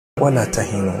وَلَا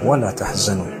تَهِنُوا وَلَا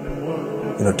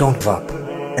تَحْزَنُوا. Don't give up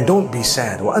and don't be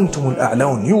sad. وَأَنْتُمُ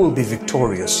الْأَعْلَوْنَ. You will be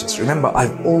victorious. Remember,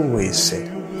 I've always said,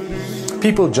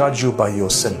 people judge you by your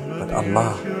sin, but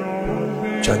Allah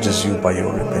judges you by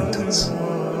your repentance.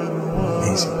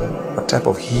 Amazing. What type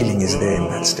of healing is there in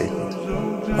that statement?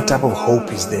 What type of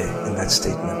hope is there in that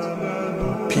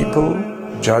statement? People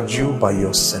judge you by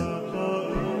your sin.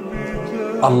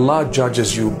 Allah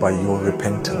judges you by your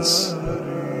repentance.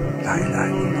 La ilaha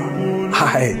illallah.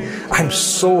 I'm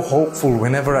so hopeful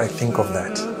whenever I think of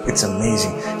that. It's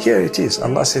amazing. Here it is.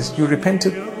 Allah says, you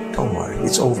repented? Don't worry.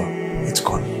 It's over. It's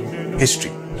gone.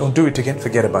 History. Don't do it again.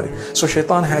 Forget about it. So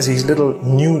Shaitan has his little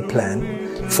new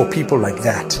plan for people like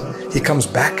that. He comes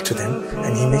back to them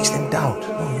and he makes them doubt.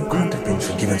 No, you can't have been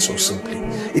forgiven so simply.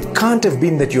 It can't have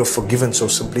been that you're forgiven so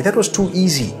simply. That was too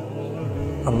easy.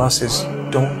 Allah says,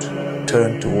 don't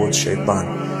turn towards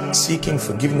Shaitan. Seeking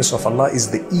forgiveness of Allah is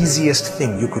the easiest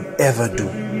thing you could ever do.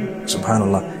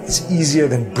 Subhanallah. It's easier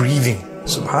than breathing.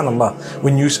 Subhanallah.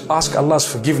 When you ask Allah's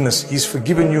forgiveness, He's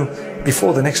forgiven you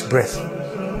before the next breath.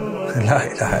 La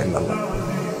ilaha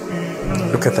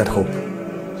illallah. Look at that hope.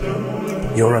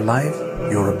 You're alive.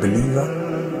 You're a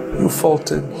believer. You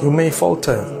faltered. You may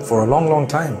falter for a long, long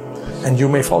time. And you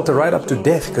may falter right up to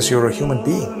death because you're a human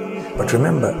being. But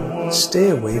remember,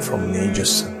 stay away from major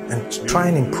sin and try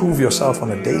and improve yourself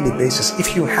on a daily basis.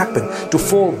 If you happen to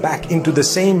fall back into the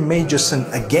same major sin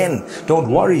again, don't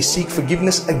worry, seek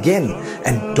forgiveness again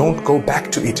and don't go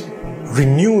back to it.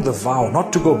 Renew the vow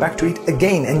not to go back to it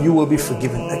again and you will be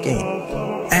forgiven again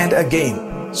and again.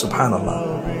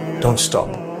 Subhanallah. Don't stop.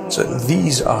 So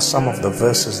these are some of the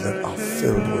verses that are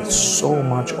filled with so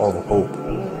much of hope.